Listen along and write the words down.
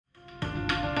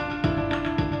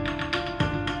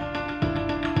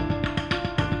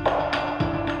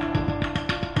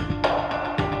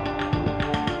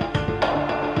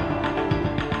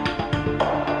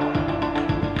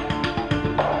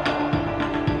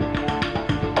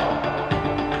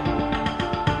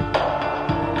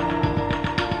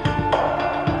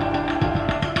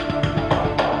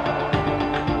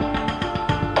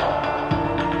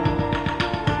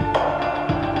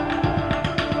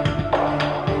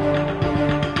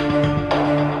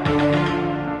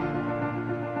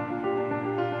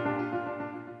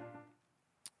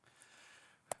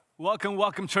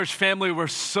Welcome, church family. We're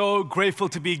so grateful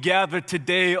to be gathered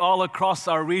today all across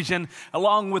our region,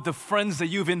 along with the friends that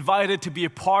you've invited to be a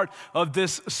part of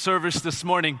this service this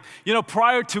morning. You know,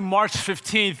 prior to March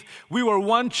 15th, we were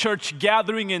one church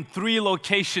gathering in 3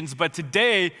 locations, but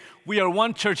today, we are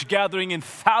one church gathering in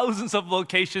thousands of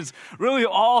locations, really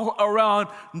all around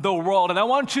the world. And I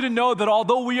want you to know that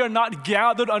although we are not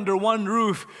gathered under one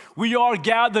roof, we are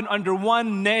gathered under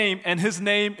one name, and his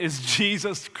name is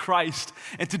Jesus Christ.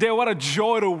 And today, what a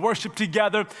joy to worship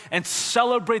together and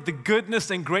celebrate the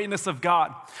goodness and greatness of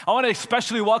God. I want to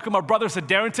especially welcome our brothers at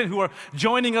Darrington who are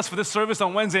joining us for this service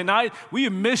on Wednesday night. We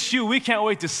miss you. We can't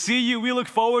wait to see you. We look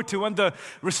forward to when the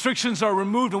restrictions are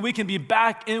removed and we can be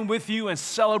back in with you and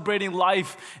celebrating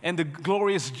life and the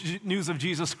glorious news of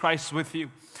Jesus Christ with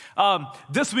you.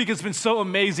 This week has been so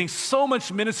amazing. So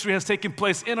much ministry has taken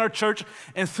place in our church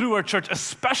and through our church,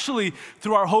 especially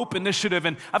through our Hope Initiative.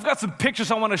 And I've got some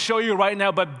pictures I want to show you right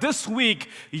now. But this week,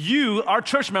 you, our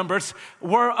church members,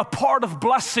 were a part of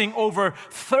blessing over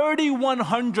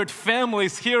 3,100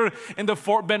 families here in the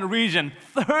Fort Bend region.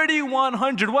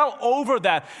 3,100, well over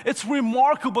that. It's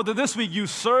remarkable that this week you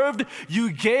served,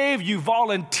 you gave, you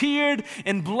volunteered,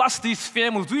 and blessed these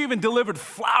families. We even delivered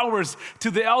flowers to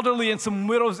the elderly and some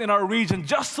widows in our region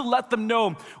just to let them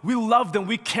know we love them,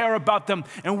 we care about them,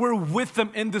 and we're with them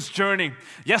in this journey.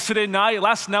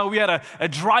 Last night, we had a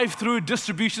drive-through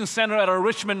distribution center at our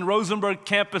Richmond Rosenberg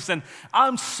campus, and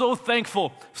I'm so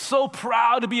thankful, so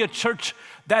proud to be a church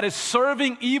that is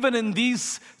serving even in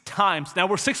these times. Now,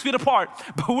 we're 6 feet apart,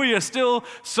 but we are still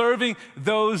serving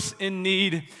those in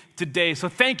need today. So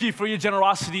thank you for your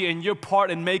generosity and your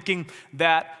part in making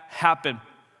that happen.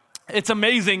 It's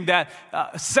amazing that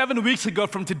 7 weeks ago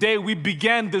from today, we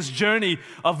began this journey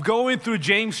of going through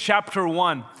James chapter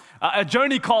 1, a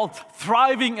journey called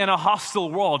Thriving in a Hostile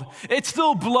World. It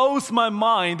still blows my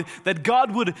mind that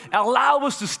God would allow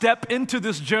us to step into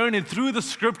this journey through the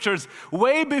scriptures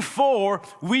way before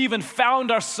we even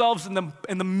found ourselves in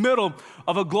the middle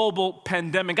of a global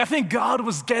pandemic. I think God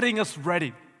was getting us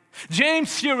ready.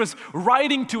 James here is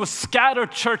writing to a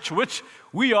scattered church, which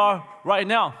we are right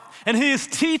now. And he is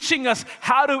teaching us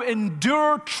how to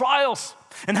endure trials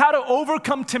and how to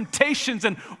overcome temptations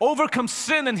and overcome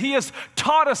sin. And he has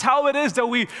taught us how it is that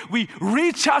we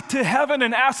reach out to heaven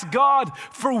and ask God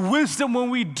for wisdom when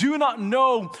we do not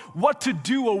know what to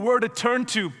do or where to turn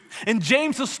to. And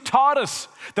James has taught us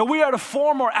that we are to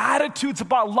form our attitudes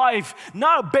about life,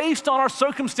 not based on our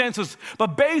circumstances,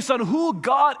 but based on who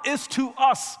God is to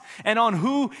us and on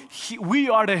who we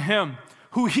are to him.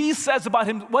 Who he says about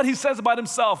him, what he says about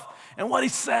himself, and what he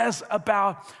says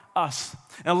about us.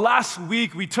 And last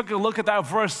week, we took a look at that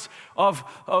verse of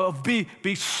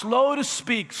be slow to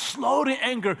speak, slow to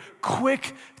anger,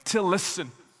 quick to listen.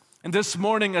 And this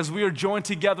morning, as we are joined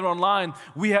together online,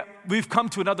 we've come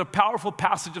to another powerful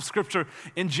passage of Scripture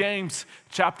in James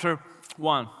chapter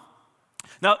 1.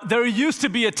 Now, there used to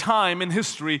be a time in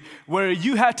history where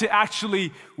you had to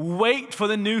actually wait for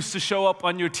the news to show up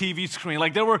on your TV screen.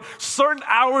 Like there were certain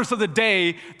hours of the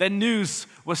day that news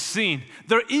was seen.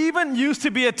 There even used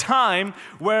to be a time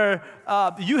where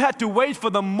you had to wait for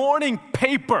the morning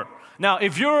paper. Now,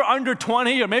 if you're under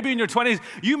 20 or maybe in your 20s,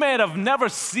 you may have never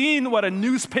seen what a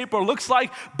newspaper looks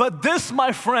like, but this,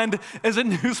 my friend, is a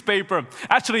newspaper.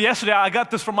 Actually, yesterday I got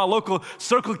this from my local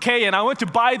Circle K, and I went to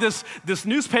buy this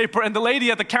newspaper, and the lady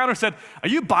at the counter said, "Are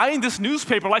you buying this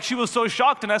newspaper?" Like she was so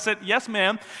shocked, and I said, "Yes,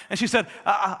 ma'am." And she said,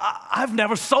 I've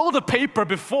never sold a paper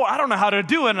before. I don't know how to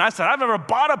do it. And I said, "I've never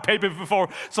bought a paper before,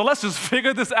 so let's just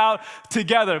figure this out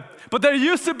together." But there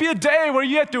used to be a day where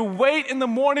you had to wait in the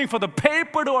morning for the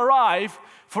paper to arrive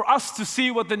for us to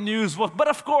see what the news was. But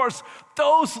of course,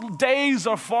 those days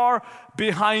are far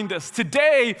behind us.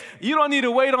 Today, you don't need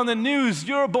to wait on the news.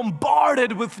 You're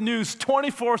bombarded with news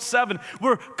 24/7.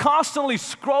 We're constantly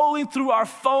scrolling through our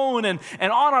phone and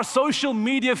on our social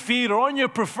media feed or on your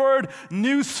preferred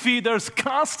news feed. There's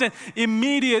constant,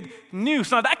 immediate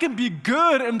news. Now, that can be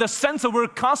good in the sense that we're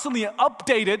constantly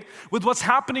updated with what's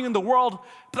happening in the world,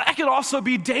 but that can also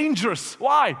be dangerous.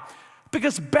 Why?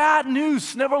 Because bad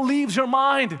news never leaves your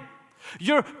mind.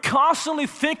 You're constantly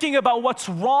thinking about what's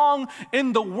wrong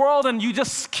in the world and you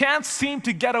just can't seem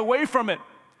to get away from it.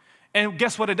 And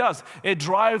guess what it does? It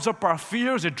drives up our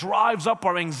fears, it drives up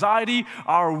our anxiety,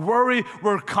 our worry.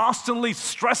 We're constantly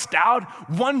stressed out,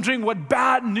 wondering what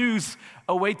bad news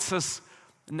awaits us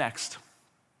next.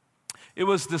 It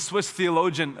was the Swiss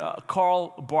theologian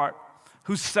Karl Barth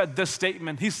who said this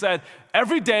statement. He said,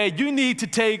 "Every day you need to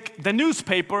take the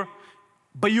newspaper,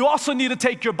 but you also need to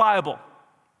take your Bible.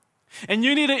 And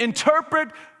you need to interpret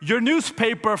your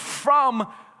newspaper from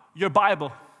your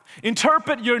Bible.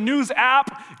 Interpret your news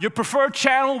app, your preferred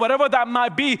channel, whatever that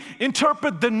might be.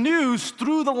 Interpret the news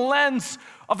through the lens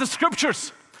of the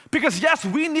scriptures. Because yes,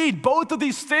 we need both of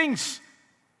these things.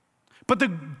 But the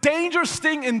dangerous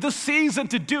thing in this season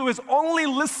to do is only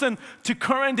listen to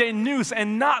current day news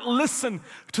and not listen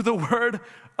to the Word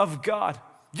of God.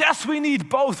 Yes, we need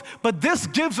both, but this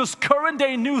gives us current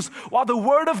day news, while the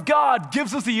Word of God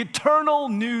gives us the eternal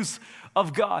news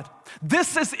of God.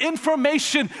 This is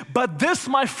information, but this,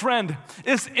 my friend,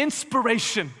 is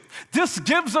inspiration. This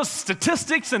gives us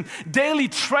statistics and daily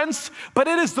trends, but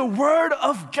it is the Word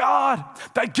of God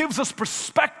that gives us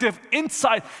perspective,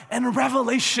 insight, and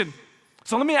revelation.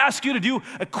 So let me ask you to do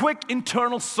a quick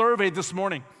internal survey this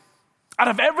morning. Out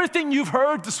of everything you've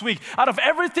heard this week, out of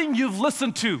everything you've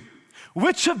listened to,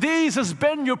 which of these has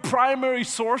been your primary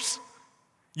source?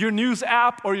 Your news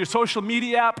app or your social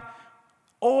media app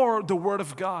or the Word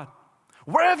of God?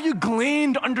 Where have you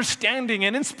gleaned understanding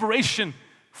and inspiration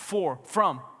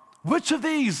from? Which of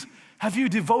these have you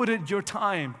devoted your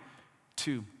time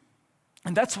to?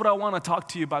 And that's what I want to talk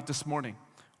to you about this morning.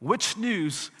 Which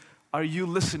news are you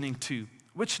listening to?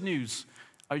 Which news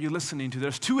are you listening to?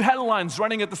 There's two headlines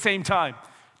running at the same time,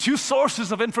 two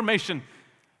sources of information.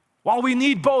 While we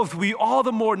need both, we all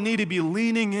the more need to be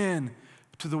leaning in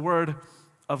to the Word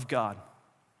of God.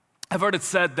 I've heard it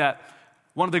said that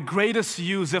one of the greatest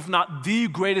use, if not the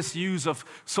greatest use of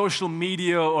social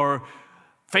media or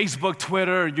Facebook,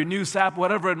 Twitter, your news app,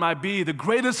 whatever it might be, the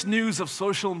greatest use of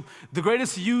social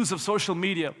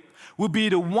media would be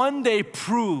to one day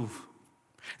prove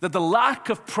that the lack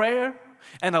of prayer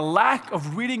and a lack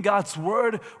of reading God's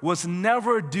Word was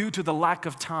never due to the lack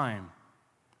of time.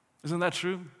 Isn't that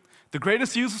true? The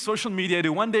greatest use of social media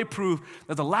to one day prove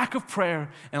that the lack of prayer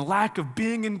and lack of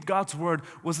being in God's Word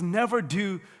was never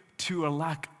due to a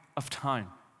lack of time.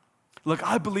 Look,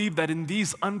 I believe that in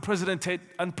these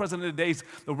unprecedented days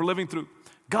that we're living through,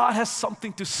 God has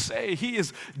something to say. He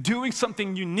is doing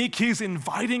something unique. He's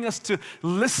inviting us to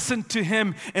listen to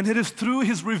Him, and it is through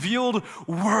His revealed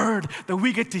Word that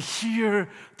we get to hear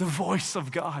the voice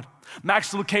of God.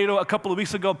 Max Lucado, a couple of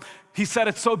weeks ago, he said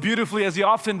it so beautifully, as he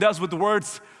often does with the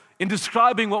words, in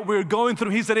describing what we're going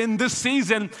through. He said, in this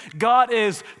season, God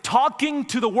is talking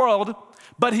to the world,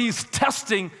 but He's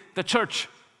testing the church.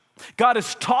 God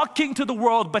is talking to the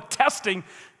world, but testing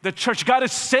the church. God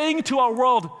is saying to our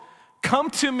world,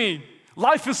 come to me.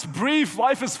 Life is brief,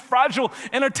 life is fragile.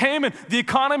 Entertainment, the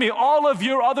economy, all of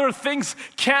your other things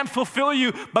can't fulfill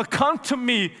you, but come to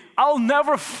me. I'll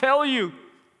never fail you.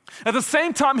 At the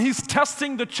same time, He's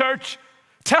testing the church,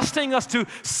 testing us to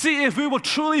see if we will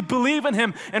truly believe in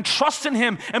Him and trust in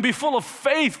Him and be full of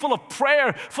faith, full of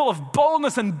prayer, full of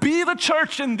boldness, and be the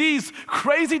church in these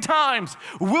crazy times.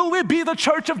 Will we be the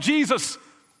church of Jesus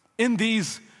in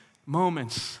these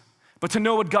moments? But to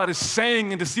know what God is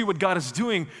saying and to see what God is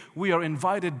doing, we are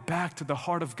invited back to the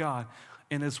heart of God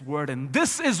in His Word. And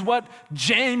this is what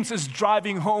James is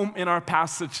driving home in our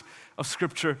passage of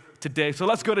Scripture today. So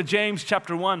let's go to James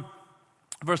chapter 1,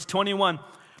 verse 21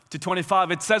 to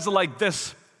 25. It says it like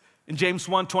this in James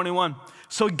 1:21.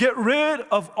 So get rid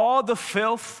of all the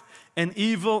filth and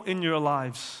evil in your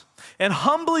lives and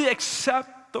humbly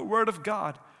accept the Word of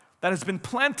God that has been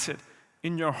planted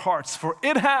in your hearts, for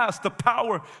it has the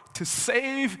power to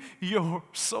save your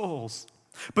souls.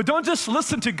 But don't just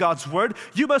listen to God's Word,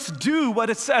 you must do what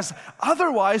it says.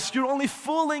 Otherwise, you're only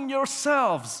fooling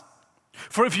yourselves.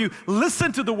 For if you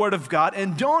listen to the Word of God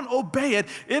and don't obey it,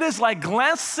 it is like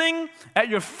glancing at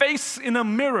your face in a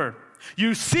mirror.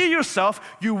 You see yourself,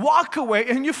 you walk away,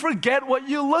 and you forget what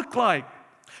you look like.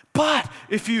 But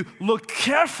if you look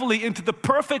carefully into the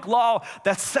perfect law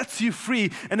that sets you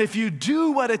free, and if you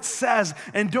do what it says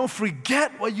and don't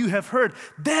forget what you have heard,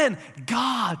 then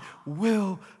God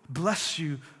will bless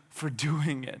you for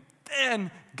doing it.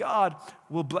 Then God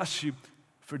will bless you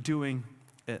for doing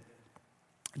it.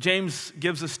 James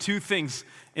gives us two things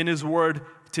in his word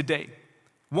today.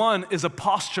 One is a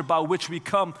posture by which we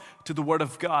come to the Word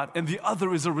of God, and the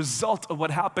other is a result of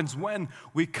what happens when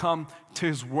we come to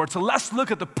His Word. So let's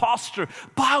look at the posture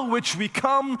by which we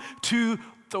come to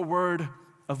the Word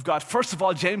of God. First of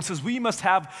all, James says we must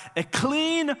have a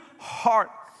clean heart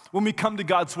when we come to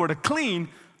God's Word, a clean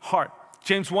heart.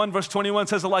 James 1 verse 21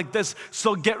 says it like this,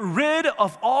 so get rid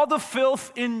of all the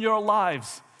filth in your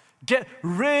lives. Get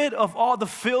rid of all the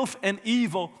filth and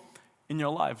evil in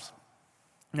your lives.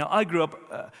 Now, I grew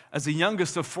up as the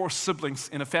youngest of 4 siblings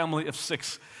in a family of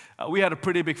 6. We had a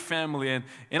pretty big family, and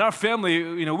in our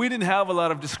family, we didn't have a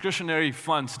lot of discretionary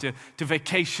funds to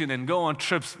vacation and go on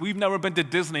trips. We've never been to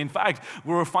Disney. In fact,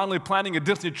 we were finally planning a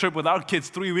Disney trip with our kids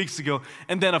 3 weeks ago,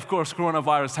 and then, of course,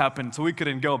 coronavirus happened, so we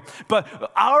couldn't go.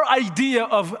 But our idea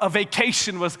of a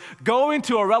vacation was going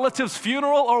to a relative's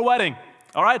funeral or wedding.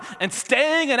 All right, and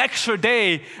staying an extra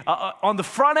day on the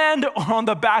front end or on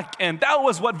the back end. That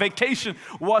was what vacation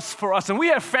was for us. And we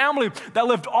had family that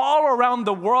lived all around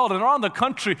the world and around the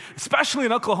country, especially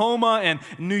in Oklahoma and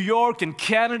New York and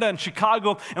Canada and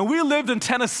Chicago. And we lived in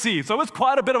Tennessee, so it was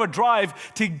quite a bit of a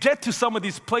drive to get to some of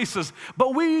these places.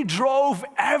 But we drove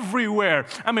everywhere.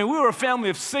 I mean, we were a family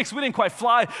of 6. We didn't quite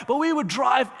fly, but we would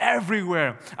drive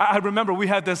everywhere. I remember we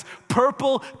had this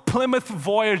purple Plymouth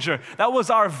Voyager. That was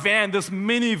our van, this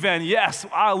minivan. Yes,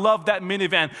 I love that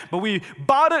minivan. But we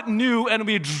bought it new and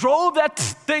we drove that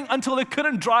thing until it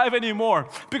couldn't drive anymore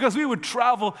because we would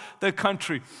travel the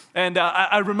country. And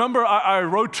I remember our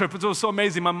road trip. It was so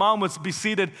amazing. My mom would be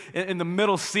seated in the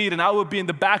middle seat and I would be in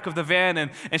the back of the van,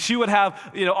 and she would have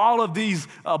all of these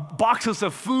boxes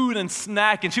of food and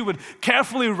snack, and she would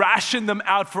carefully ration them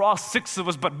out for all 6 of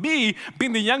us. But me,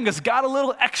 being the youngest, got a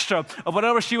little extra of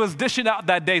whatever she was dishing out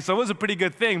that day. So it was a pretty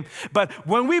good thing. But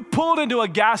when we pulled into a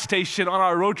gas station on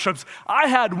our road trips, I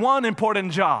had one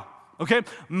important job. Okay,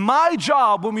 my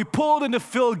job when we pulled in to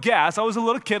fill gas, I was a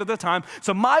little kid at the time,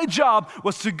 so my job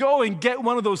was to go and get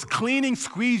one of those cleaning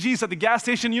squeegees at the gas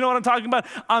station. You know what I'm talking about?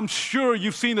 I'm sure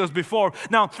you've seen those before.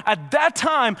 Now, at that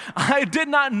time, I did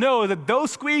not know that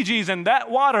those squeegees and that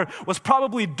water was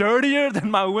probably dirtier than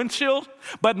my windshield,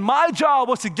 but my job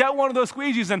was to get one of those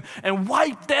squeegees and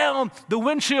wipe down the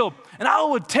windshield. And I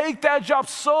would take that job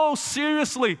so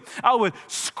seriously. I would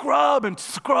scrub and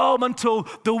scrub until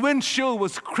the windshield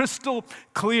was crystal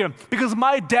clear. Because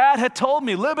my dad had told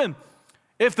me, Libin,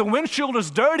 if the windshield is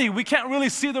dirty, we can't really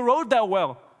see the road that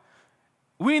well.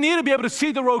 We need to be able to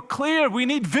see the road clear. We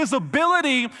need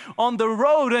visibility on the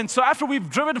road. And so after we've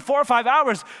driven 4 or 5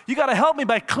 hours, you got to help me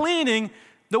by cleaning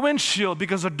the windshield,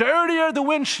 because the dirtier the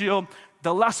windshield,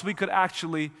 the less we could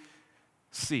actually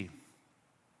see.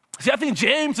 See, I think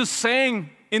James is saying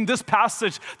in this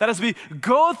passage that as we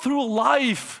go through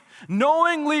life,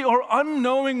 knowingly or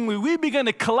unknowingly, we begin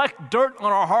to collect dirt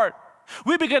on our heart.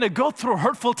 We begin to go through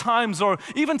hurtful times or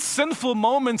even sinful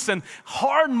moments and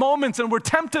hard moments, and we're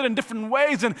tempted in different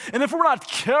ways. And if we're not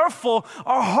careful,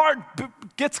 our heart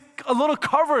gets a little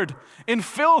covered in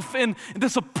filth, in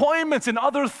disappointments, and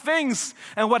other things.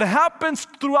 And what happens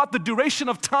throughout the duration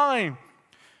of time,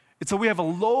 it's that we have a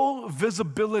low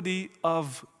visibility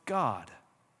of God.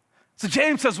 So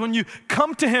James says, when you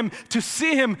come to him to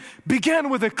see him, begin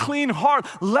with a clean heart.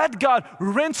 Let God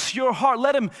rinse your heart.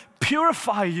 Let him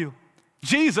purify you.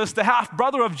 Jesus, the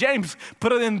half-brother of James,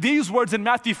 put it in these words in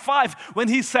Matthew 5 when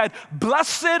he said,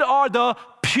 "Blessed are the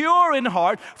pure in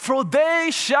heart, for they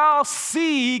shall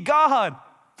see God."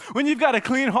 When you've got a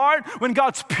clean heart, when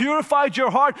God's purified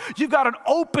your heart, you've got an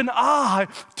open eye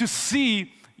to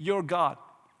see your God.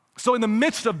 So in the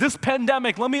midst of this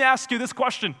pandemic, let me ask you this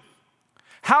question.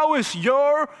 How is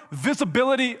your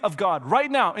visibility of God right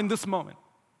now in this moment?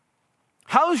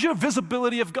 How is your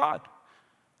visibility of God?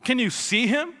 Can you see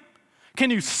him? Can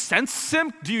you sense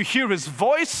him? Do you hear his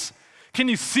voice? Can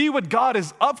you see what God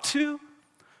is up to?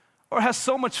 Or has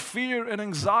so much fear and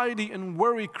anxiety and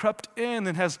worry crept in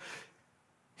and has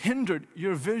hindered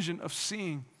your vision of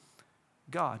seeing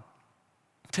God?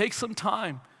 Take some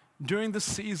time during this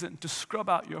season to scrub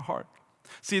out your heart.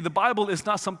 See, the Bible is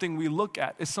not something we look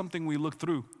at, it's something we look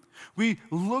through. We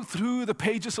look through the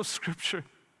pages of Scripture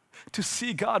to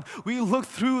see God. We look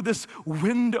through this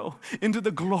window into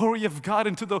the glory of God,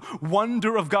 into the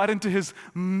wonder of God, into his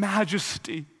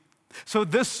majesty. So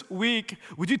this week,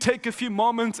 would you take a few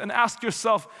moments and ask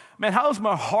yourself, man, how's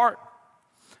my heart?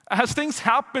 Has things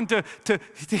happened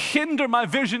to hinder my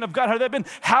vision of God? Have there been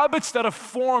habits that have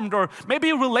formed, or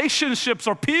maybe relationships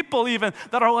or people even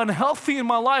that are unhealthy in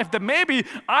my life that maybe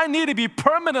I need to be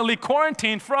permanently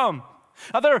quarantined from?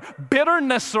 Are there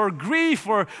bitterness or grief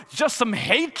or just some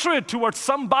hatred towards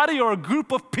somebody or a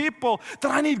group of people that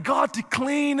I need God to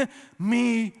clean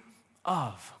me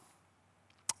of?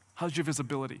 How's your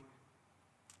visibility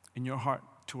in your heart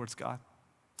towards God?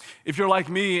 If you're like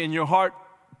me and your heart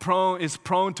is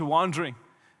prone to wandering,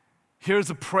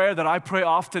 here's a prayer that I pray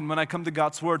often when I come to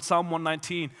God's word. Psalm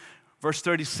 119, verse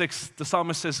 36, the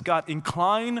psalmist says, "God,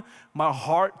 incline my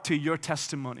heart to your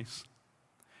testimonies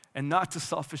and not to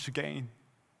selfish gain."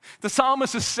 The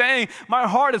psalmist is saying, my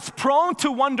heart is prone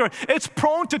to wander. It's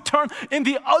prone to turn in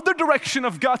the other direction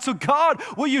of God. So God,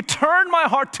 will you turn my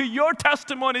heart to your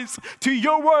testimonies, to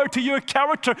your word, to your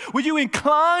character? Will you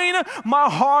incline my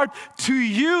heart to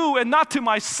you and not to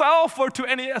myself or to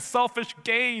any selfish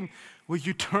gain? Will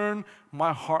you turn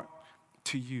my heart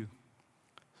to you?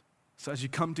 So as you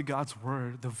come to God's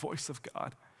word, the voice of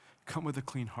God, come with a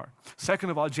clean heart. Second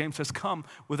of all, James says, come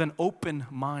with an open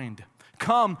mind.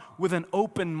 Come with an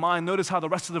open mind. Notice how the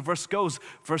rest of the verse goes.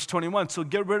 Verse 21, so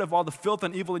get rid of all the filth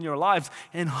and evil in your lives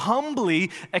and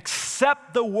humbly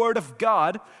accept the word of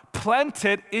God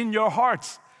planted in your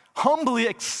hearts. Humbly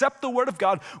accept the word of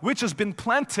God which has been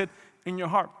planted in your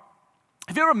heart.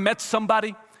 Have you ever met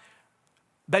somebody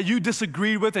that you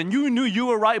disagreed with and you knew you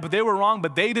were right but they were wrong,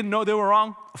 but they didn't know they were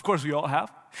wrong? Of course we all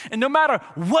have. And no matter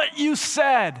what you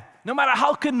said, no matter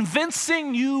how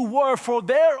convincing you were for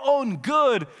their own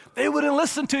good, they wouldn't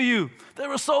listen to you. They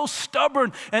were so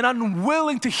stubborn and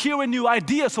unwilling to hear a new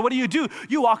idea. So what do?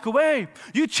 You walk away.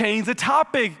 You change the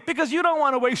topic because you don't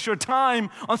want to waste your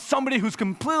time on somebody who's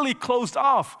completely closed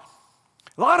off.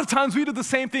 A lot of times we do the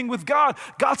same thing with God.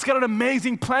 God's got an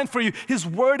amazing plan for you. His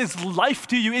word is life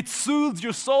to you. It soothes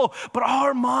your soul. But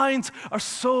our minds are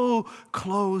so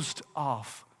closed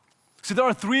off. See, there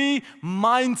are three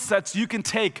mindsets you can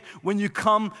take when you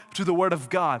come to the Word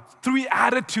of God. Three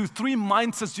attitudes, three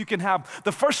mindsets you can have.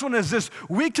 The first one is this: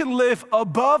 we can live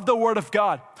above the Word of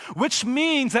God, which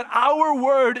means that our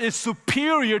word is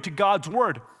superior to God's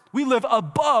word. We live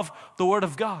above the Word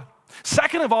of God.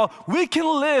 Second of all, we can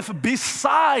live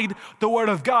beside the Word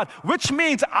of God, which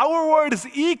means our word is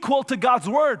equal to God's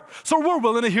word. So we're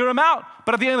willing to hear Him out.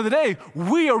 But at the end of the day,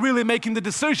 we are really making the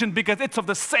decision because it's of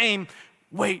the same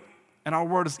weight. And our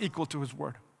word is equal to His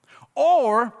word.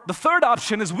 Or the third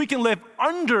option is we can live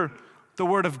under the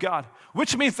word of God,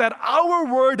 which means that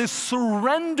our word is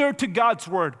surrendered to God's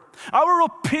word. Our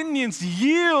opinions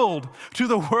yield to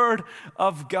the word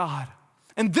of God.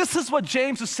 And this is what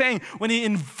James is saying when he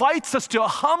invites us to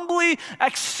humbly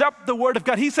accept the word of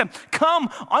God. He said,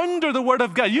 come under the word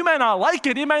of God. You may not like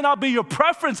it, it may not be your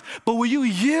preference, but will you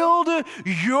yield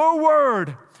your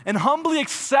word and humbly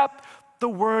accept the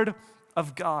word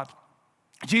of God?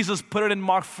 Jesus put it in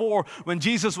Mark 4 when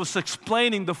Jesus was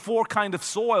explaining the four kinds of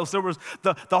soils. There was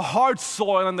the hard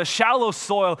soil and the shallow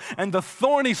soil and the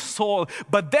thorny soil.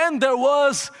 But then there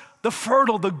was the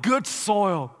fertile, the good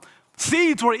soil.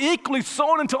 Seeds were equally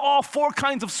sown into all four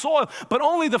kinds of soil, but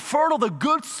only the fertile, the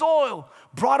good soil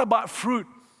brought about fruit.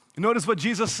 Notice what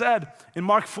Jesus said in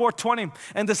Mark 4:20.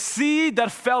 And the seed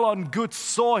that fell on good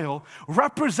soil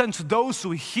represents those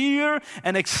who hear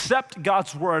and accept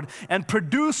God's word and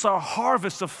produce a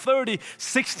harvest of 30,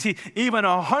 60, even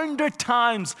 100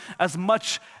 times as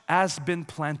much as been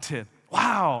planted.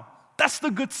 Wow, that's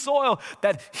the good soil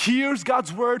that hears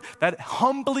God's word, that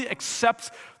humbly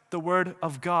accepts the word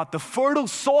of God. The fertile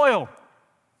soil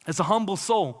is a humble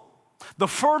soul. The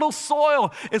fertile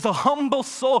soil is a humble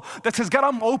soul that says, God,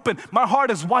 I'm open. My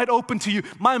heart is wide open to you.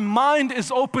 My mind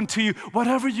is open to you.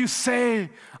 Whatever you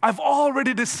say, I've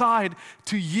already decided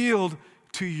to yield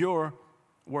to your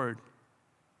word.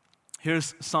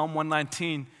 Here's Psalm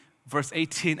 119, verse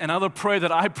 18. Another prayer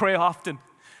that I pray often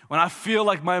when I feel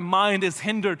like my mind is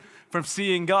hindered from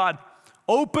seeing God.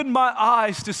 Open my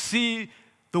eyes to see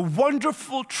the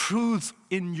wonderful truths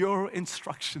in your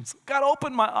instructions. God,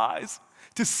 open my eyes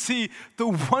to see the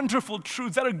wonderful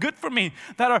truths that are good for me,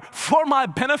 that are for my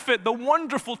benefit, the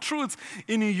wonderful truths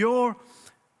in your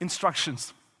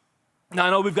instructions. Now, I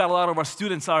know we've got a lot of our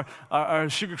students, our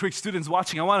Sugar Creek students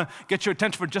watching. I want to get your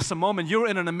attention for just a moment. You're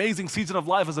in an amazing season of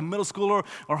life as a middle schooler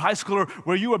or high schooler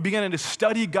where you are beginning to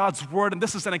study God's word. And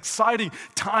this is an exciting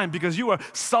time because you are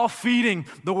self-feeding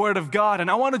the word of God. And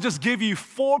I want to just give you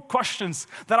 4 questions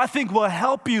that I think will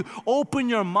help you open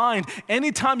your mind.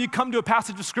 Anytime you come to a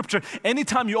passage of scripture,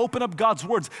 anytime you open up God's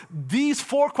words, these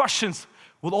 4 questions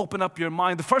will open up your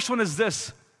mind. The first one is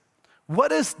this: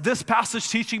 what is this passage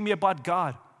teaching me about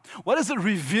God? What is it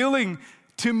revealing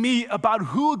to me about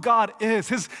who God is,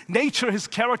 His nature, His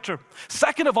character?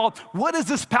 Second of all, what is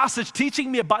this passage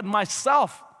teaching me about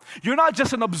myself? You're not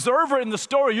just an observer in the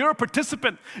story, you're a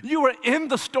participant. You are in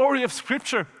the story of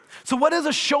Scripture. So what is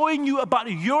it showing you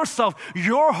about yourself,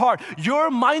 your heart, your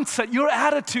mindset, your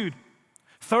attitude?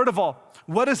 Third of all,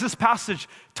 what is this passage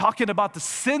talking about the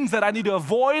sins that I need to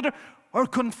avoid or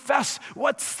confess?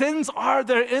 What sins are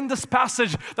there in this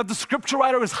passage that the scripture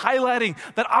writer is highlighting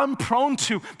that I'm prone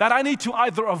to, that I need to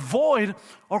either avoid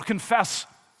or confess?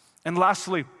 And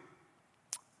lastly,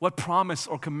 what promise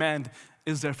or command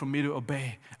is there for me to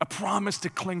obey? A promise to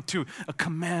cling to, a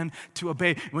command to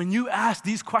obey. When you ask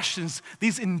these questions,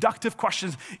 these inductive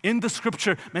questions in the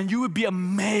scripture, man, you would be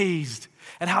amazed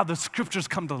at how the scriptures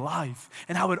come to life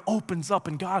and how it opens up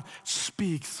and God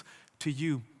speaks to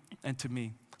you and to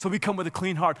me. So we come with a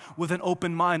clean heart, with an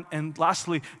open mind. And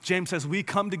lastly, James says we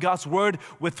come to God's word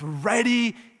with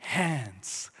ready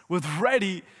hands. With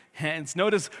ready hands.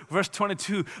 Notice verse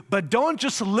 22. But don't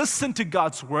just listen to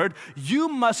God's word. You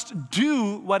must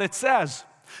do what it says.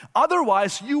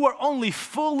 Otherwise, you are only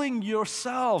fooling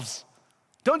yourselves.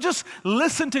 Don't just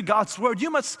listen to God's word.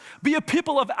 You must be a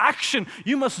people of action.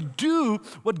 You must do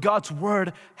what God's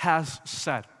word has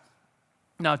said.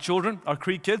 Now, children, our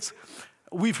Creek kids,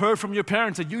 we've heard from your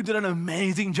parents that you did an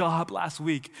amazing job last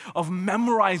week of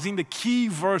memorizing the key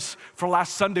verse for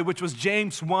last Sunday, which was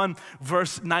James 1,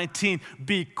 verse 19.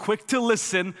 Be quick to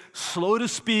listen, slow to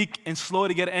speak, and slow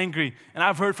to get angry. And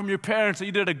I've heard from your parents that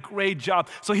you did a great job.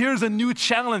 So here's a new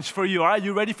challenge for you, all right?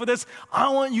 You ready for this? I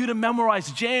want you to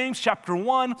memorize James chapter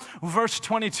 1, verse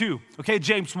 22. Okay,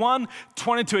 James 1,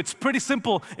 22. It's pretty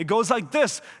simple. It goes like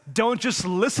this. Don't just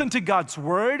listen to God's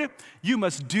word. You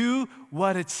must do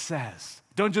what it says.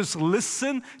 Don't just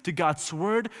listen to God's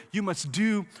word. You must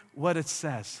do what it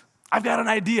says. I've got an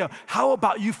idea. How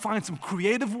about you find some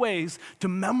creative ways to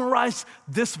memorize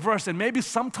this verse, and maybe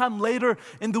sometime later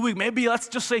in the week, maybe let's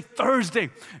just say Thursday,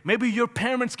 maybe your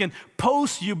parents can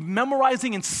post you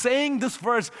memorizing and saying this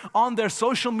verse on their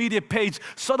social media page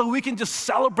so that we can just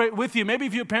celebrate with you. Maybe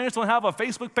if your parents don't have a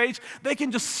Facebook page, they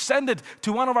can just send it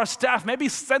to one of our staff. Maybe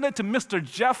send it to Mr.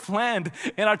 Jeff Land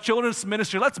in our children's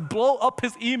ministry. Let's blow up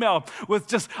his email with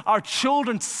just our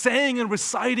children saying and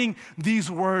reciting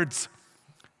these words.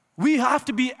 We have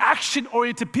to be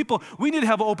action-oriented people. We need to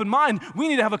have an open mind. We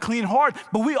need to have a clean heart.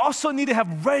 But we also need to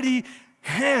have ready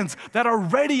hands that are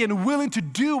ready and willing to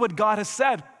do what God has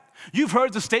said. You've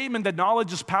heard the statement that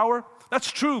knowledge is power. That's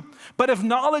true. But if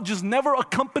knowledge is never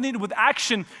accompanied with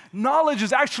action, knowledge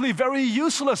is actually very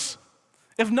useless.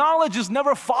 If knowledge is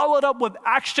never followed up with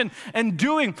action and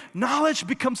doing, knowledge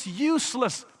becomes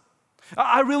useless.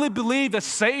 I really believe that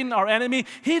Satan, our enemy,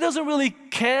 he doesn't really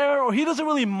care, or he doesn't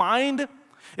really mind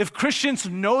if Christians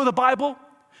know the Bible.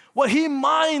 What he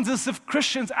minds is if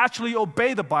Christians actually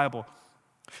obey the Bible.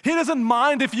 He doesn't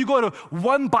mind if you go to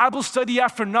one Bible study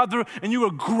after another and you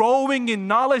are growing in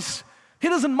knowledge. He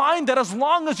doesn't mind that as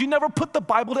long as you never put the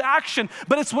Bible to action.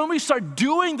 But it's when we start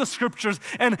doing the scriptures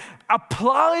and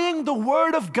applying the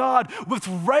word of God with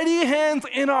ready hands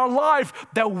in our life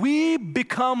that we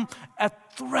become a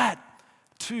threat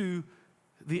to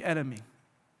the enemy.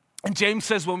 And James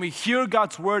says when we hear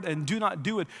God's word and do not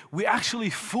do it, we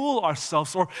actually fool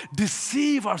ourselves or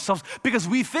deceive ourselves because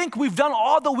we think we've done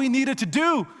all that we needed to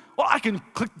do. Well, I can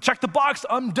check the box,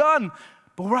 I'm done.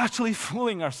 But we're actually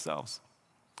fooling ourselves.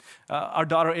 Our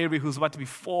daughter Avery, who's about to be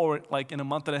 4, like in a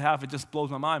month and a half, it just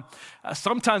blows my mind.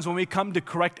 Sometimes when we come to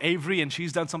correct Avery and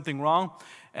she's done something wrong,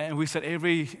 and we said,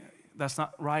 Avery, that's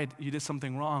not right, you did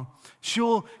something wrong.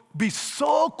 She'll be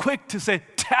so quick to say,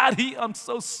 Daddy, I'm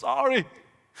so sorry.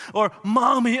 Or,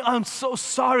 Mommy, I'm so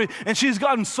sorry. And she's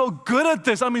gotten so good at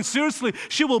this. I mean, seriously,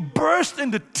 she will burst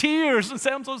into tears and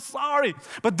say, I'm so sorry.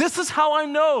 But this is how I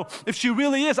know if she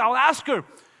really is. I'll ask her,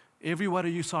 Avery, what are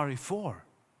you sorry for?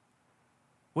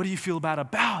 What do you feel bad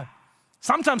about?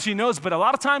 Sometimes she knows, but a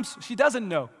lot of times she doesn't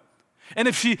know. And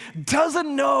if she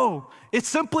doesn't know, it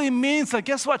simply means that,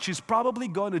 guess what? She's probably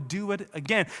going to do it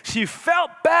again. She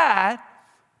felt bad,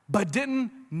 but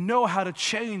didn't know how to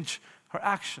change her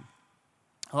action.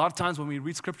 A lot of times when we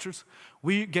read scriptures,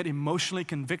 we get emotionally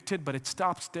convicted, but it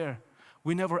stops there.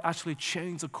 We never actually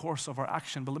change the course of our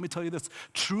action. But let me tell you this,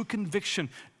 true conviction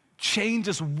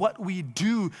changes what we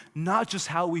do, not just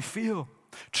how we feel.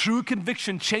 True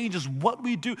conviction changes what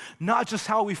we do, not just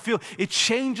how we feel. It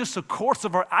changes the course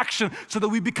of our action so that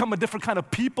we become a different kind of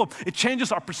people. It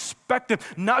changes our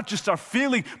perspective, not just our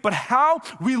feeling, but how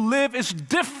we live is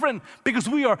different because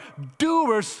we are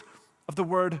doers of the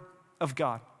Word of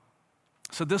God.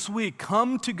 So this week,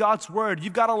 come to God's word.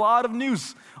 You've got a lot of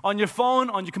news on your phone,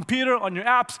 on your computer, on your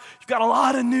apps. You've got a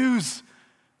lot of news.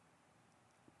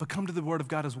 But come to the word of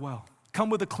God as well. Come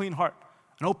with a clean heart,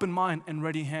 an open mind, and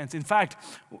ready hands. In fact,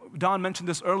 Don mentioned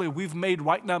this earlier, we've made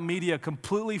Right Now Media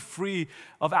completely free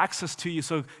of access to you.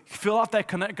 So fill out that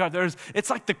Connect card. It's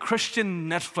like the Christian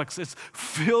Netflix. It's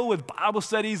filled with Bible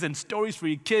studies and stories for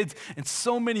your kids and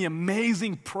so many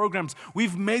amazing programs.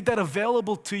 We've made that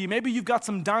available to you. Maybe you've got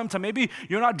some downtime. Maybe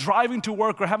you're not driving to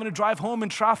work or having to drive home in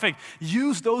traffic.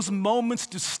 Use those moments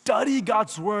to study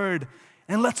God's word,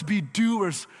 and let's be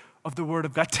doers of the word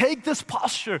of God. Take this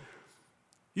posture.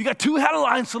 You got 2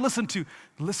 headlines to listen to.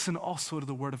 Listen also to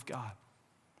the word of God.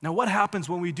 Now, what happens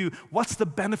when we do? What's the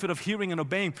benefit of hearing and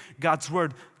obeying God's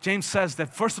word? James says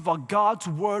that, first of all, God's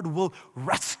word will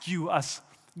rescue us.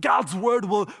 God's word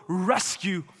will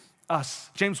rescue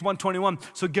us. James 1:21,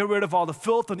 so get rid of all the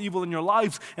filth and evil in your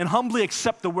lives and humbly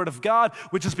accept the word of God,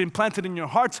 which has been planted in your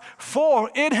hearts, for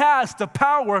it has the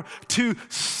power to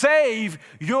save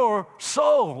your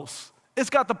souls. It's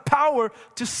got the power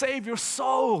to save your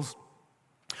souls.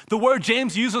 The word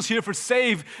James uses here for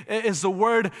save is the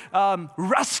word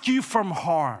rescue from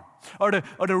harm, or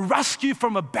to rescue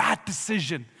from a bad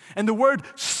decision. And the word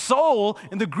soul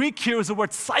in the Greek here is the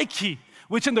word psyche,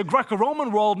 which in the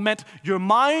Greco-Roman world meant your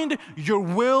mind, your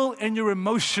will, and your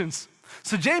emotions.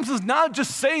 So James is not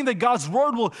just saying that God's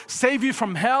word will save you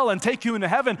from hell and take you into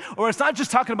heaven, or it's not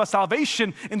just talking about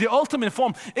salvation in the ultimate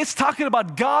form. It's talking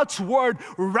about God's word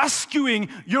rescuing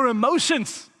your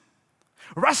emotions,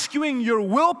 rescuing your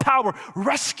willpower,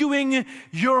 rescuing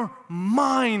your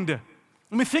mind.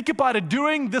 I mean, think about it.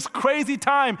 During this crazy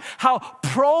time, how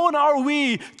prone are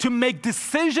we to make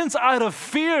decisions out of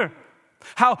fear?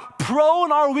 How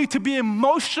prone are we to be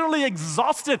emotionally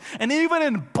exhausted and even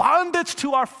in bondage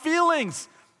to our feelings?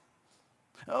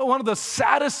 One of the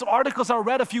saddest articles I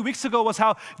read a few weeks ago was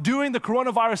how during the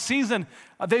coronavirus season,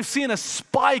 they've seen a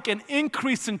spike, an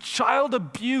increase in child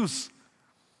abuse.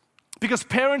 Because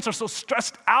parents are so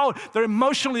stressed out, they're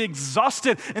emotionally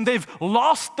exhausted, and they've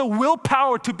lost the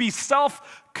willpower to be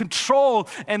self-controlled,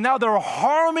 and now they're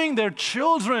harming their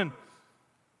children.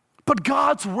 But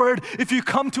God's word, if you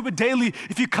come to it daily,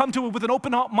 if you come to it with an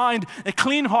open mind, a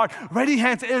clean heart, ready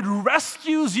hands, it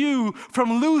rescues you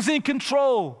from losing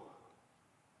control.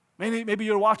 Maybe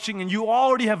you're watching and you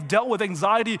already have dealt with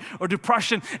anxiety or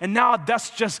depression, and now that's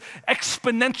just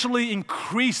exponentially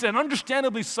increased, and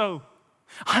understandably so.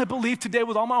 I believe today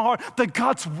with all my heart that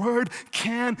God's word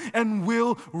can and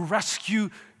will rescue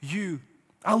you.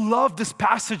 I love this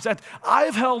passage that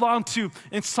I've held on to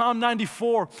in Psalm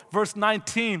 94, verse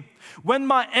 19. When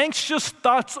my anxious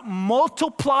thoughts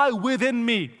multiply within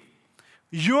me,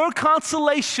 your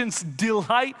consolations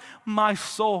delight my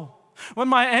soul. When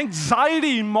my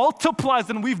anxiety multiplies,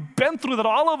 and we've been through that,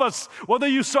 all of us, whether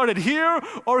you started here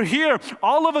or here,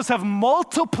 all of us have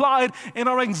multiplied in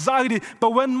our anxiety.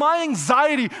 But when my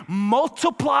anxiety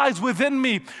multiplies within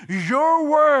me, your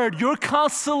word, your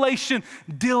consolation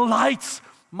delights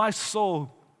my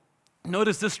soul.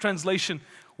 Notice this translation.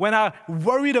 When I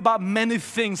worried about many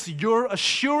things, your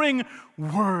assuring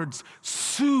words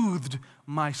soothed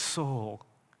my soul.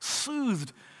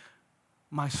 Soothed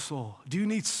my soul. Do you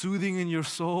need soothing in your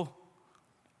soul?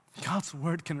 God's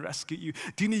word can rescue you.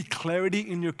 Do you need clarity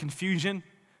in your confusion?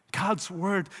 God's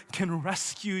word can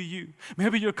rescue you.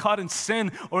 Maybe you're caught in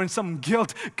sin or in some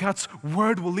guilt. God's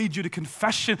word will lead you to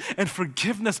confession and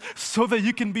forgiveness so that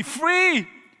you can be free.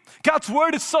 God's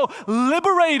word is so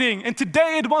liberating, and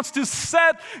today it wants to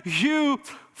set you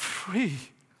free.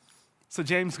 So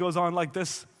James goes on like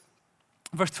this.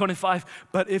 Verse 25,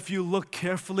 but if you look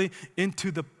carefully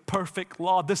into the perfect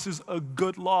law, this is a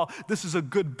good law, this is a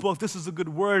good book, this is a good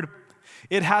word.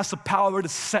 It has the power to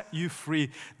set you free.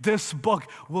 This book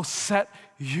will set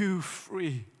you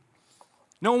free.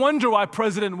 No wonder why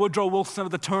President Woodrow Wilson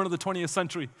at the turn of the 20th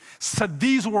century said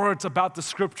these words about the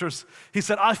scriptures. He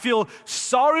said, I feel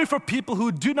sorry for people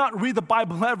who do not read the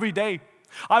Bible every day.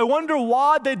 I wonder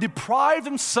why they deprive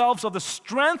themselves of the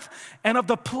strength and of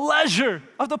the pleasure,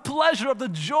 of the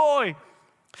joy.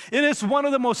 It is one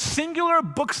of the most singular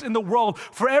books in the world.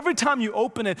 For every time you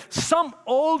open it, some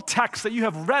old text that you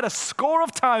have read a score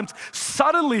of times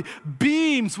suddenly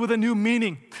beams with a new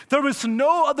meaning. There is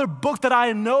no other book that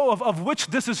I know of which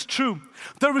this is true.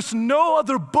 There is no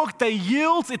other book that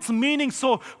yields its meaning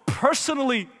so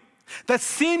personally, that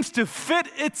seems to fit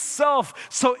itself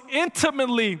so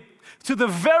intimately to the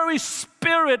very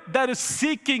spirit that is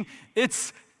seeking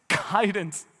its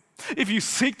guidance. If you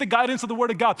seek the guidance of the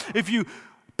Word of God, if you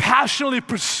passionately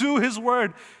pursue His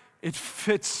Word, it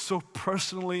fits so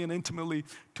personally and intimately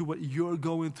to what you're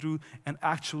going through and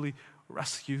actually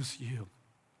rescues you.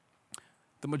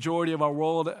 The majority of our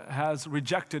world has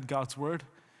rejected God's Word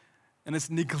and it's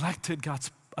neglected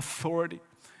God's authority.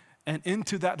 And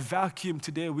into that vacuum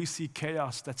today, we see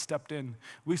chaos that stepped in.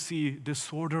 We see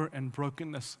disorder and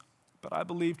brokenness. But I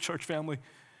believe, church family,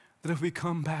 that if we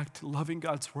come back to loving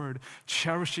God's word,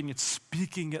 cherishing it,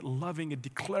 speaking it, loving it,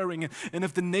 declaring it, and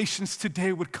if the nations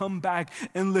today would come back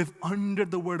and live under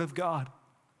the word of God,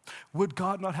 would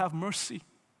God not have mercy?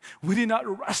 Would He not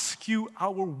rescue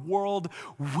our world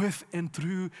with and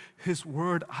through His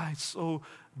word? I so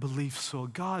believe so.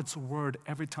 God's word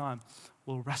every time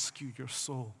will rescue your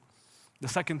soul. The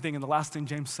second thing and the last thing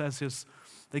James says is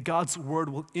that God's word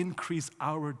will increase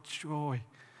our joy.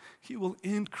 He will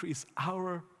increase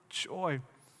our joy.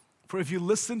 For if you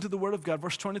listen to the word of God,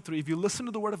 verse 23, if you listen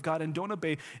to the word of God and don't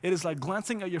obey, it is like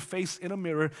glancing at your face in a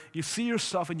mirror. You see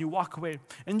yourself and you walk away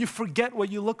and you forget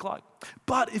what you look like.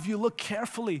 But if you look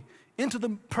carefully into the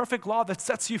perfect law that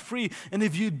sets you free, and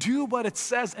if you do what it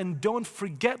says and don't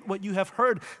forget what you have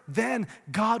heard, then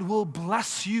God will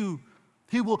bless you.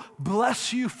 He will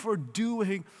bless you for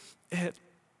doing it.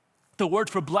 The word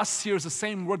for blessed here is the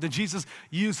same word that Jesus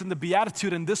used in the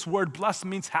Beatitude, and this word blessed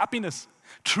means happiness,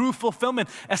 true fulfillment,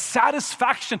 a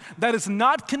satisfaction that is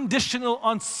not conditional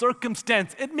on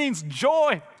circumstance. It means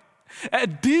joy, a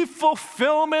deep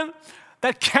fulfillment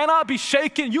that cannot be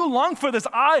shaken. You long for this.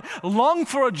 I long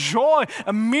for a joy,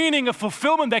 a meaning, a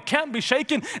fulfillment that can't be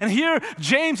shaken. And here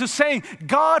James is saying,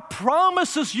 God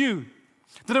promises you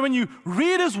that when you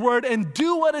read His word and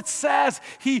do what it says,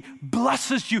 He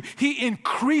blesses you. He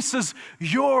increases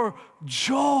your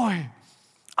joy.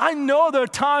 I know there are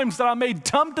times that I made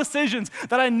dumb decisions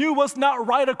that I knew was not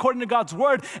right according to God's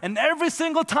word. And every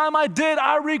single time I did,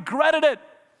 I regretted it.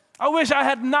 I wish I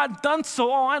had not done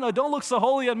so. Oh, I know, don't look so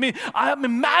holy at me. I am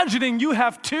imagining you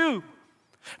have too.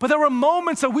 But there were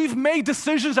moments that we've made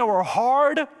decisions that were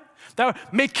hard,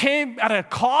 that came at a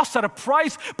cost, at a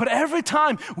price, but every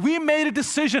time we made a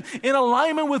decision in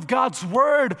alignment with God's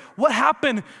word, what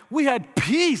happened? We had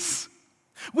peace.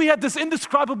 We had this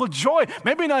indescribable joy.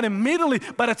 Maybe not immediately,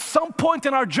 but at some point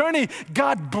in our journey,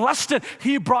 God blessed it.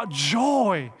 He brought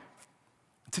joy.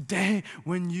 Today,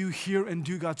 when you hear and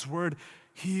do God's word,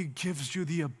 He gives you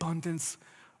the abundance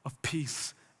of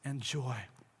peace and joy.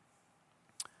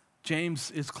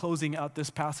 James is closing out this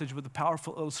passage with a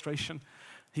powerful illustration.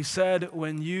 He said,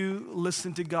 when you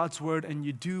listen to God's word and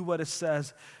you do what it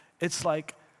says, it's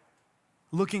like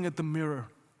looking at the mirror.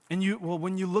 And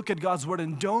when you look at God's word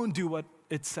and don't do what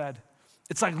it said,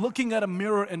 it's like looking at a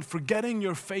mirror and forgetting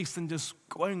your face and just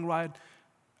going right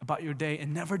about your day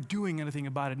and never doing anything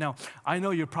about it. Now, I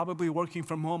know you're probably working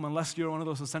from home unless you're one of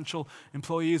those essential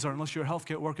employees or unless you're a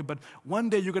healthcare worker, but one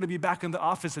day you're going to be back in the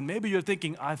office and maybe you're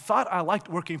thinking, I thought I liked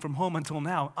working from home until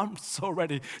now. I'm so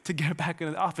ready to get back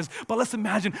in the office. But let's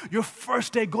imagine your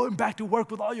first day going back to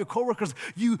work with all your coworkers.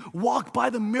 You walk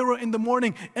by the mirror in the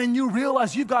morning and you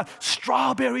realize you've got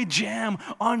strawberry jam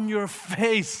on your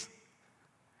face.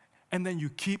 And then you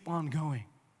keep on going.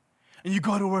 And you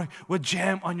go to work with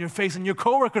jam on your face, and your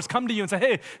coworkers come to you and say,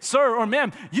 hey, sir or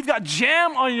ma'am, you've got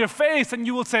jam on your face. And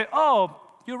you will say, oh,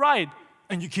 you're right.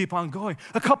 And you keep on going.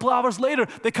 A couple hours later,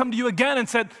 they come to you again and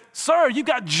said, sir, you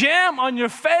got jam on your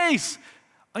face.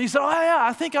 And you said, oh yeah,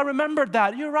 I think I remembered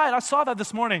that. You're right, I saw that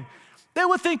this morning. They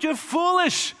would think you're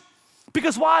foolish.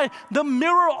 Because why? The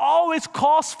mirror always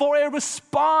calls for a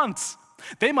response.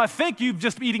 They might think you're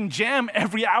just eating jam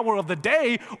every hour of the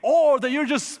day, or that you're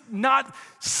just not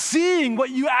seeing what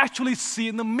you actually see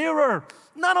in the mirror.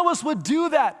 None of us would do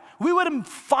that. We wouldn't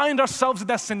find ourselves in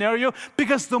that scenario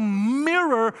because the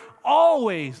mirror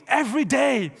always, every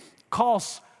day,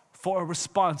 calls for a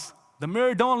response. The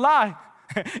mirror don't lie.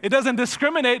 It doesn't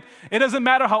discriminate. It doesn't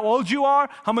matter how old you are,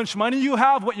 how much money you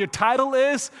have, what your title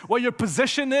is, what your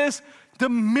position is. The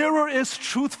mirror is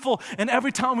truthful. And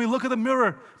every time we look at the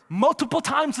mirror, multiple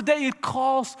times a day, it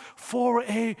calls for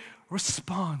a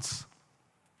response.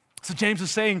 So James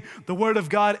is saying the word of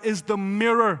God is the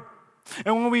mirror.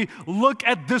 And when we look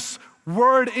at this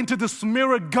word into this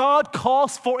mirror, God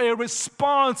calls for a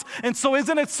response. And so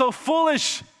isn't it so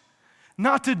foolish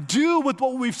not to do with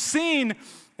what we've seen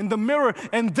in the mirror?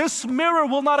 And this mirror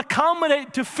will not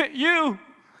accommodate to fit you,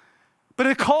 but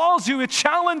it calls you, it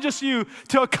challenges you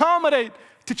to accommodate,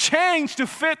 to change, to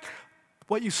fit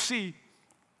what you see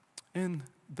in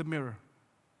the mirror.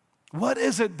 What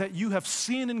is it that you have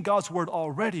seen in God's word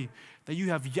already that you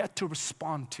have yet to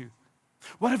respond to?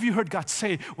 What have you heard God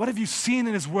say? What have you seen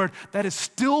in His word that is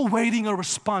still waiting a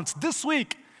response? This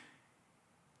week,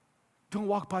 don't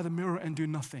walk by the mirror and do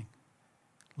nothing.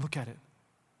 Look at it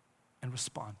and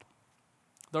respond.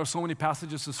 There are so many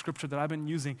passages of scripture that I've been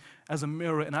using as a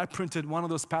mirror, and I printed one of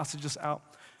those passages out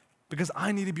because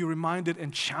I need to be reminded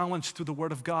and challenged through the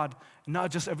word of God,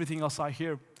 not just everything else I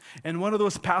hear. And one of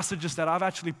those passages that I've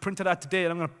actually printed out today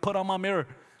and I'm going to put on my mirror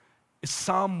is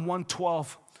Psalm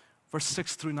 112, verse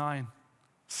 6 through 9.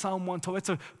 Psalm 112, it's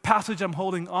a passage I'm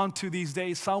holding on to these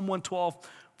days. Psalm 112,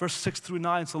 verse 6 through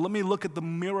 9. So let me look at the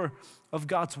mirror of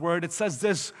God's word. It says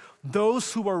this: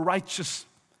 those who are righteous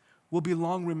will be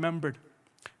long remembered.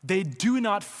 They do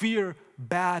not fear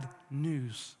bad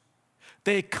news.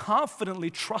 They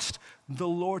confidently trust the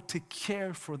Lord to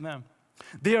care for them.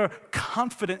 They are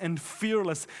confident and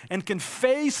fearless and can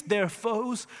face their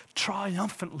foes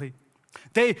triumphantly.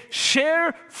 They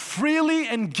share freely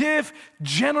and give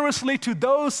generously to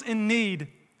those in need.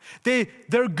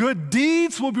 Their good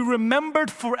deeds will be remembered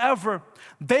forever.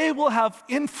 They will have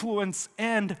influence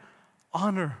and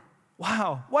honor.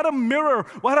 Wow, what a mirror,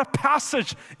 what a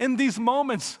passage in these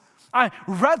moments. I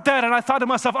read that and I thought to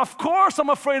myself, of course I'm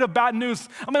afraid of bad news.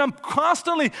 I mean, I'm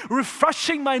constantly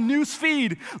refreshing my news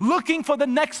feed, looking for the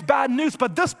next bad news.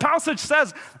 But this passage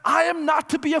says, I am not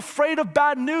to be afraid of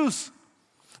bad news.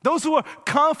 Those who are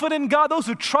confident in God, those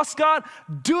who trust God,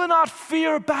 do not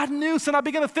fear bad news. And I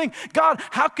began to think, God,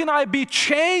 how can I be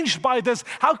changed by this?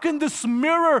 How can this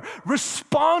mirror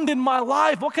respond in my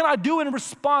life? What can I do in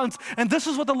response? And this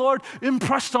is what the Lord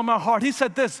impressed on my heart. He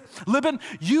said this, Libin,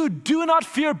 you do not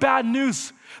fear bad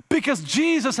news because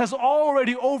Jesus has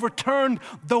already overturned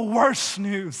the worst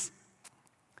news.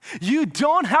 You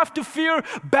don't have to fear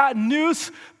bad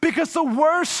news because the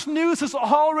worst news has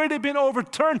already been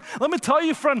overturned. Let me tell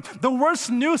you, friend, the worst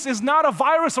news is not a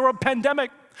virus or a pandemic.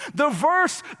 The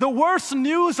worst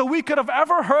news that we could have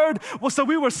ever heard was that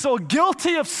we were so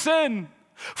guilty of sin,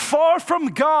 far from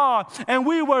God, and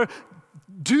we were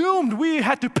doomed. We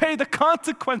had to pay the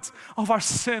consequence of our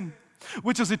sin,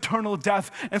 which is eternal death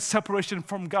and separation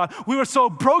from God. We were so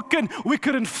broken, we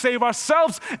couldn't save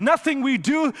ourselves. Nothing we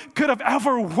do could have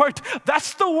ever worked.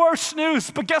 That's the worst news.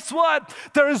 But guess what?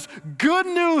 There is good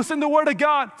news in the Word of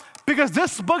God. Because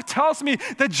this book tells me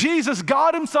that Jesus,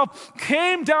 God himself,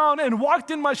 came down and walked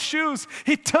in my shoes.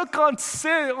 He took on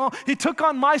sin. He took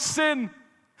on my sin,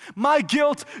 my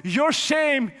guilt, your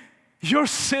shame, your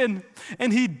sin,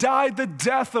 and he died the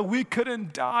death that we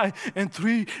couldn't die. And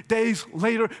 3 days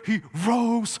later, he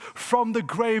rose from the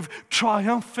grave,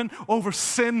 triumphant over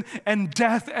sin and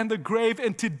death and the grave.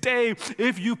 And today,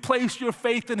 if you place your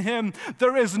faith in him,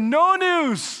 there is no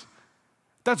news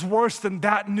that's worse than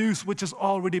that news which has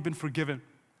already been forgiven.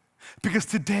 Because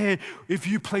today, if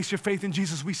you place your faith in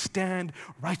Jesus, we stand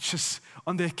righteous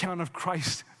on the account of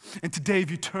Christ. And today,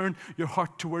 if you turn your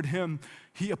heart toward him,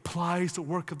 he applies the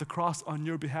work of the cross on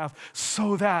your behalf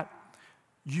so that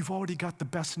you've already got the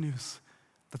best news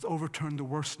that's overturned the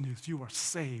worst news. You are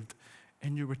saved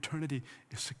and your eternity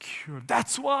is secure.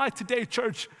 That's why today,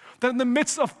 church, that in the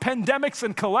midst of pandemics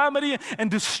and calamity and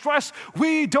distress,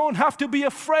 we don't have to be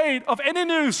afraid of any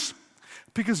news.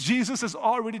 Because Jesus has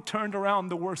already turned around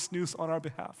the worst news on our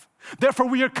behalf. Therefore,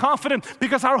 we are confident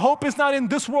because our hope is not in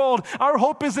this world. Our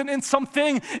hope isn't in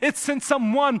something, it's in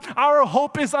someone. Our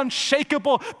hope is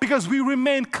unshakable because we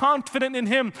remain confident in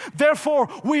him. Therefore,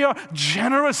 we are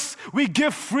generous. We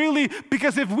give freely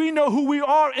because if we know who we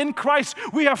are in Christ,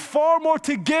 we have far more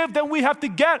to give than we have to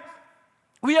get.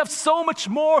 We have so much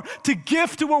more to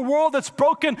give to a world that's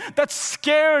broken, that's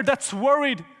scared, that's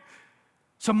worried.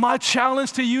 So my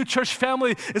challenge to you, church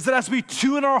family, is that as we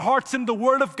tune our hearts in the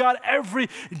Word of God every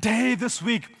day this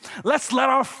week, let's let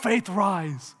our faith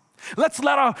rise. Let's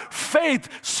let our faith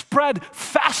spread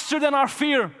faster than our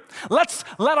fear. Let's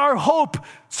let our hope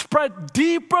spread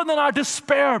deeper than our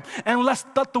despair. And let's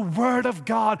let the Word of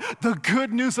God, the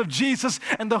good news of Jesus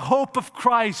and the hope of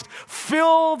Christ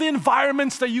fill the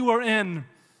environments that you are in.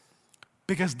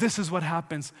 Because this is what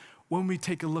happens when we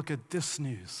take a look at this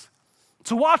news.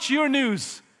 So watch your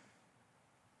news,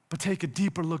 but take a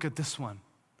deeper look at this one.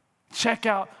 Check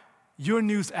out your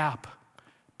news app,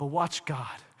 but watch God.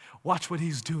 Watch what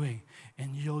he's doing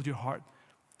and yield your heart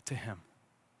to him.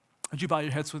 Would you bow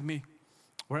your heads with me?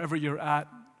 Wherever you're at,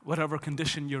 whatever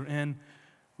condition you're in,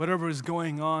 whatever is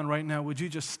going on right now, would you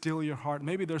just still your heart?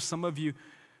 Maybe there's some of you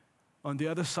on the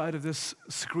other side of this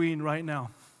screen right now.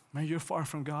 Man, you're far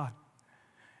from God,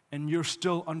 and you're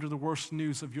still under the worst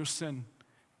news of your sin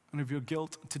and of your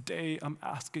guilt. Today, I'm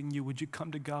asking you, would you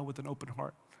come to God with an open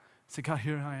heart? Say, God,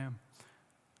 here I am.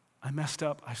 I messed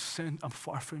up. I sinned. I'm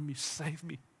far from you. Save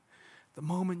me. The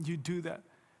moment you do that,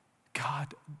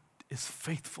 God is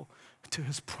faithful to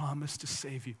his promise to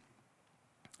save you.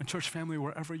 And church family,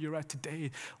 wherever you're at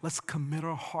today, let's commit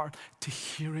our heart to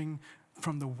hearing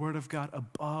from the Word of God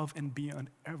above and beyond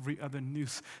every other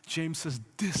news. James says,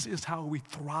 this is how we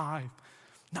thrive.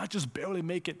 Not just barely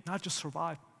make it, not just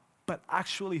survive, but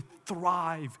actually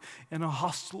thrive in a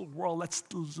hostile world. Let's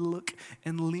look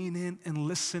and lean in and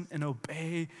listen and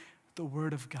obey the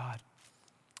Word of God.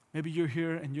 Maybe you're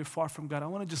here and you're far from God. I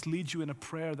want to just lead you in a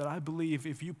prayer that I believe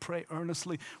if you pray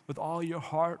earnestly with all your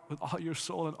heart, with all your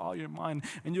soul and all your mind,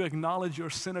 and you acknowledge you're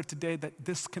a sinner today, that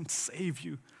this can save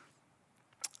you.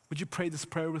 Would you pray this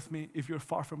prayer with me if you're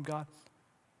far from God?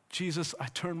 Jesus, I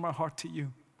turn my heart to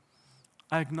you.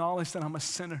 I acknowledge that I'm a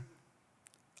sinner.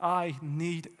 I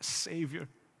need a Savior.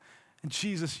 And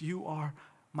Jesus, you are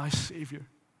my Savior.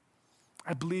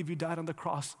 I believe you died on the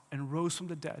cross and rose from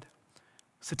the dead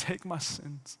So take my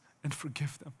sins and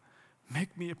forgive them.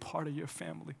 Make me a part of your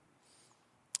family.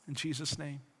 In Jesus'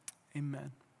 name,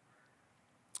 amen.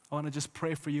 I want to just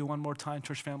pray for you one more time,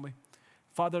 church family.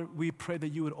 Father, we pray that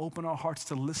you would open our hearts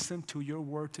to listen to your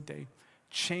word today.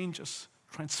 Change us,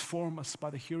 transform us by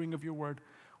the hearing of your word.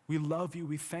 We love you,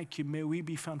 we thank you. May we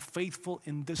be found faithful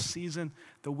in this season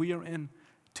that we are in,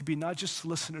 to be not just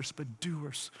listeners, but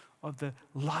doers of the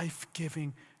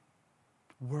life-giving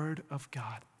word of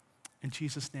God. In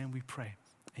Jesus' name we pray,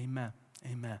 amen,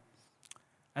 amen.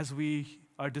 As we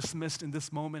are dismissed in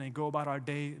this moment and go about our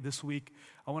day this week,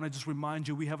 I want to just remind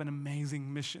you we have an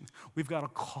amazing mission. We've got a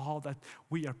call that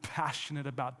we are passionate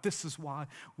about. This is why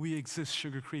we exist,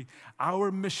 Sugar Creek.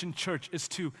 Our mission, church, is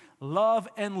to love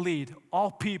and lead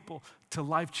all people to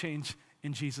life change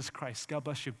in Jesus Christ. God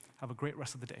bless you. Have a great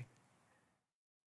rest of the day.